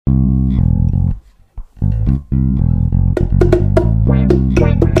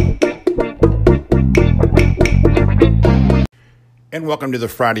And welcome to the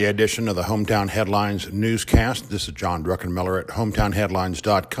Friday edition of the Hometown Headlines newscast. This is John Druckenmiller at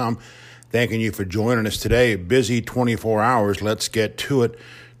hometownheadlines.com. Thanking you for joining us today. Busy 24 hours. Let's get to it.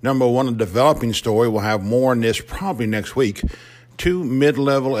 Number one, a developing story. We'll have more on this probably next week. Two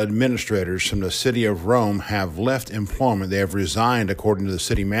mid-level administrators from the city of Rome have left employment. They have resigned, according to the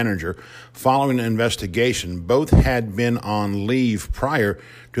city manager, following an investigation. Both had been on leave prior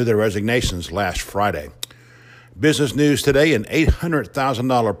to their resignations last Friday. Business news today, an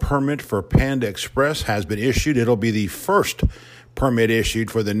 $800,000 permit for Panda Express has been issued. It'll be the first permit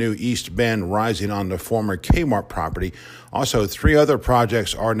issued for the new East Bend Rising on the former Kmart property. Also, 3 other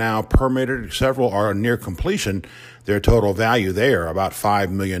projects are now permitted. Several are near completion. Their total value there, about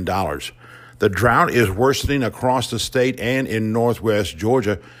 $5 million. The drought is worsening across the state and in northwest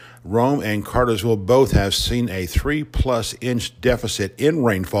Georgia. Rome and Cartersville both have seen a 3+ inch deficit in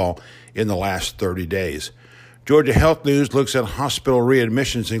rainfall in the last 30 days. Georgia Health News looks at hospital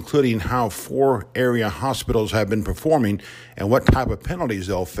readmissions, including how 4 area hospitals have been performing and what type of penalties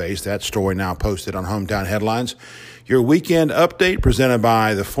they'll face. That story now posted on Hometown Headlines. Your weekend update presented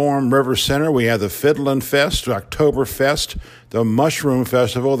by the Forum River Center. We have the Fiddlin' Fest, Oktoberfest, the Mushroom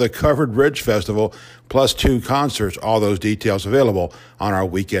Festival, the Covered Bridge Festival, plus 2 concerts. All those details available on our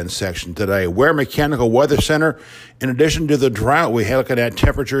weekend section today. Ware Mechanical Weather Center. In addition to the drought, we're looking at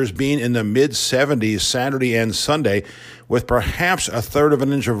temperatures being in the mid-70s Saturday and Sunday, with perhaps a third of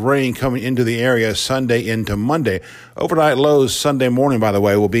an inch of rain coming into the area Sunday into Monday. Overnight lows Sunday morning, by the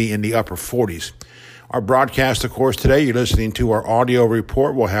way, will be in the upper 40s. Our broadcast, of course, today, you're listening to our audio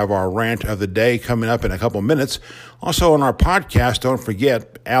report. We'll have our rant of the day coming up in a couple minutes. Also on our podcast, don't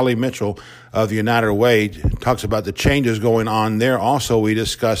forget, Allie Mitchell of the United Way talks about the changes going on there. Also, we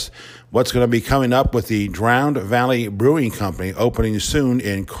discuss what's going to be coming up with the Drowned Valley Brewing Company opening soon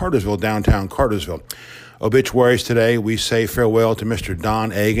in Cartersville, downtown Cartersville. Obituaries today, we say farewell to Mr.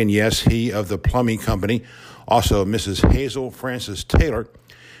 Don Agan, yes, he of the plumbing company. Also, Mrs. Hazel Francis Taylor.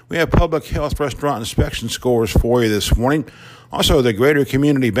 We have public health restaurant inspection scores for you this morning. Also, the Greater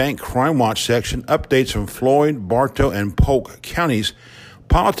Community Bank Crime Watch section, updates from Floyd, Bartow, and Polk counties.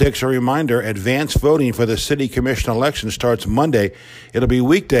 Politics, a reminder, advance voting for the City Commission election starts Monday. It'll be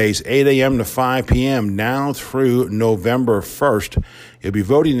weekdays, 8 a.m. to 5 p.m. now through November 1st. You'll be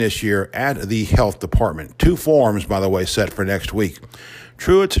voting this year at the Health Department. 2 forums, by the way, set for next week.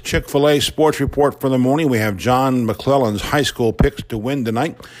 Truett's Chick-fil-A Sports Report for the morning. We have John McClellan's high school picks to win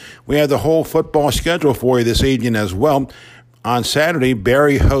tonight. We have the whole football schedule for you this evening as well. On Saturday,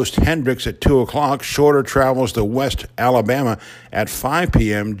 Barry hosts Hendricks at 2 o'clock. Shorter travels to West Alabama at 5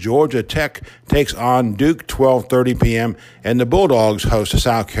 p.m. Georgia Tech takes on Duke 12:30 p.m. And the Bulldogs host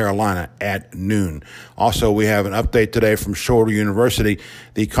South Carolina at noon. Also, we have an update today from Shorter University.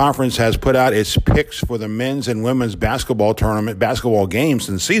 The conference has put out its picks for the men's and women's basketball tournament, basketball games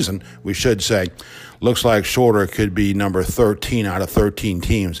in season, we should say. Looks like Shorter could be number 13 out of 13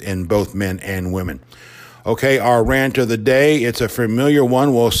 teams in both men and women. Okay, our rant of the day, it's a familiar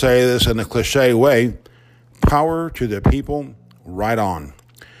one. We'll say this in a cliche way. Power to the people, right on.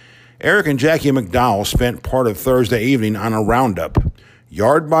 Eric and Jackie McDowell spent part of Thursday evening on a roundup.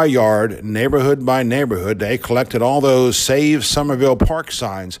 Yard by yard, neighborhood by neighborhood, they collected all those Save Somerville Park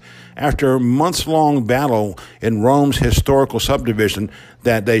signs after a months-long battle in Rome's historical subdivision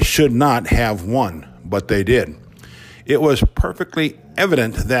that they should not have won, but they did. It was perfectly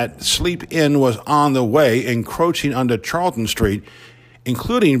evident that Sleep Inn was on the way, encroaching onto Charlton Street,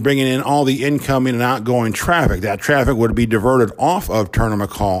 including bringing in all the incoming and outgoing traffic. That traffic would be diverted off of Turner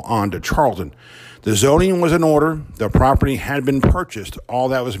McCall onto Charlton. The zoning was in order. The property had been purchased. All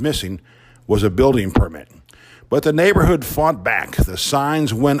that was missing was a building permit. But the neighborhood fought back. The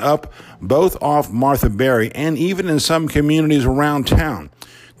signs went up both off Martha Berry and even in some communities around town.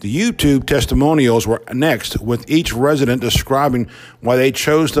 The YouTube testimonials were next, with each resident describing why they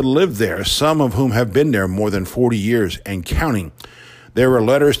chose to live there, some of whom have been there more than 40 years and counting. There were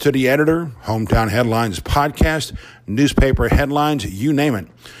letters to the editor, Hometown Headlines podcast, newspaper headlines, you name it.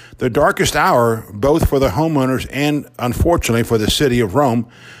 The darkest hour, both for the homeowners and, unfortunately, for the city of Rome,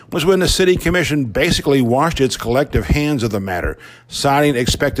 was when the city commission basically washed its collective hands of the matter, citing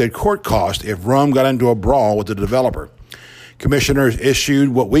expected court costs if Rome got into a brawl with the developer. Commissioners issued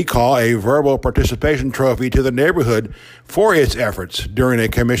what we call a verbal participation trophy to the neighborhood for its efforts during a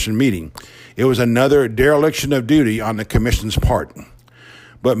commission meeting. It was another dereliction of duty on the commission's part.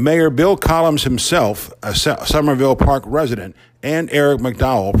 But Mayor Bill Collins himself, a Somerville Park resident, and Eric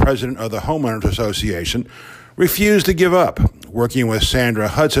McDowell, president of the Homeowners Association, refused to give up. Working with Sandra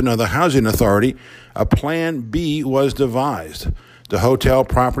Hudson of the Housing Authority, a Plan B was devised. The hotel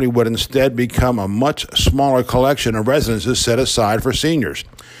property would instead become a much smaller collection of residences set aside for seniors.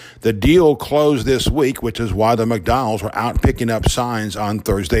 The deal closed this week, which is why the McDonald's were out picking up signs on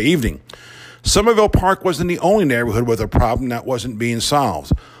Thursday evening. Somerville Park wasn't the only neighborhood with a problem that wasn't being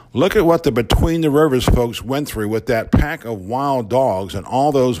solved. Look at what the Between the Rivers folks went through with that pack of wild dogs and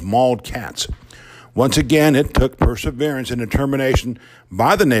all those mauled cats. Once again, it took perseverance and determination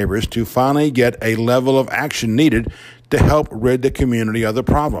by the neighbors to finally get a level of action needed to help rid the community of the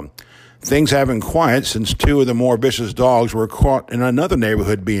problem. Things haven't been quiet since two of the more vicious dogs were caught in another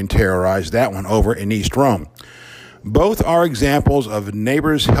neighborhood being terrorized, that one over in East Rome. Both are examples of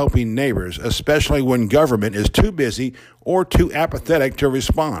neighbors helping neighbors, especially when government is too busy or too apathetic to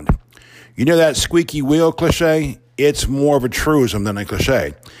respond. You know that squeaky wheel cliche? It's more of a truism than a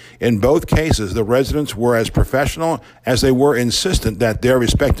cliche. In both cases, the residents were as professional as they were insistent that their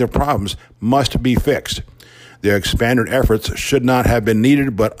respective problems must be fixed. Their expanded efforts should not have been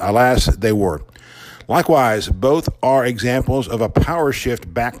needed, but alas, they were. Likewise, both are examples of a power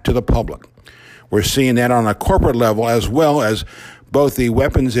shift back to the public. We're seeing that on a corporate level as well as both the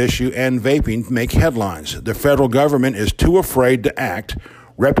weapons issue and vaping make headlines. The federal government is too afraid to act.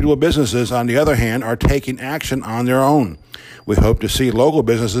 Reputable businesses, on the other hand, are taking action on their own. We hope to see local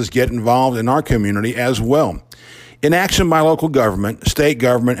businesses get involved in our community as well. Inaction by local government, state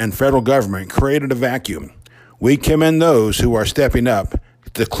government, and federal government created a vacuum. We commend those who are stepping up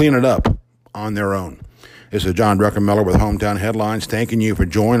to clean it up on their own. This is John Druckenmiller with Hometown Headlines, thanking you for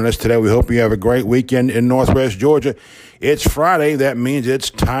joining us today. We hope you have a great weekend in Northwest Georgia. It's Friday. That means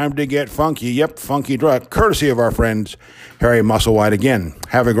it's time to get funky. Yep, Funky Druck, courtesy of our friends Harry Musselwhite again.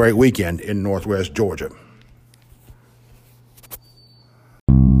 Have a great weekend in Northwest Georgia.